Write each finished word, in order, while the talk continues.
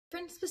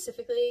Friends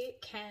specifically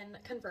can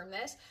confirm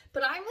this,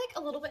 but I'm like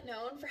a little bit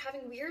known for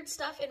having weird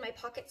stuff in my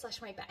pocket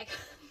slash my bag.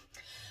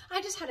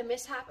 I just had a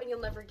mishap and you'll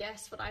never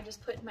guess what I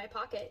just put in my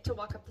pocket to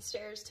walk up the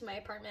stairs to my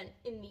apartment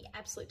in the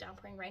absolute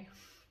downpouring rain.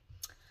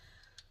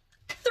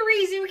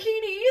 3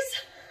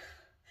 zucchinis!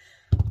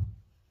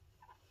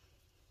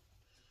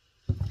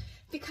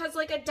 Because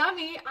like a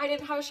dummy, I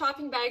didn't have a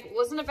shopping bag,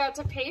 wasn't about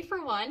to pay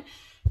for one,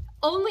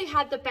 only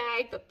had the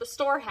bag that the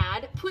store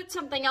had, put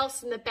something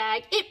else in the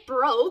bag, it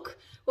broke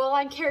while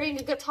I'm carrying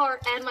a guitar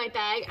and my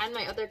bag and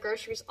my other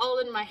groceries all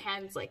in my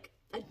hands like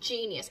a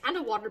genius, and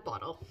a water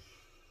bottle.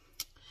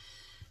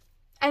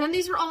 And then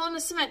these were all on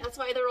the cement, that's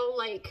why they're all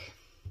like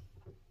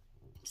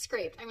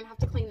scraped. I'm gonna have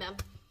to clean them.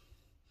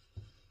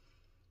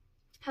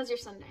 How's your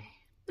Sunday?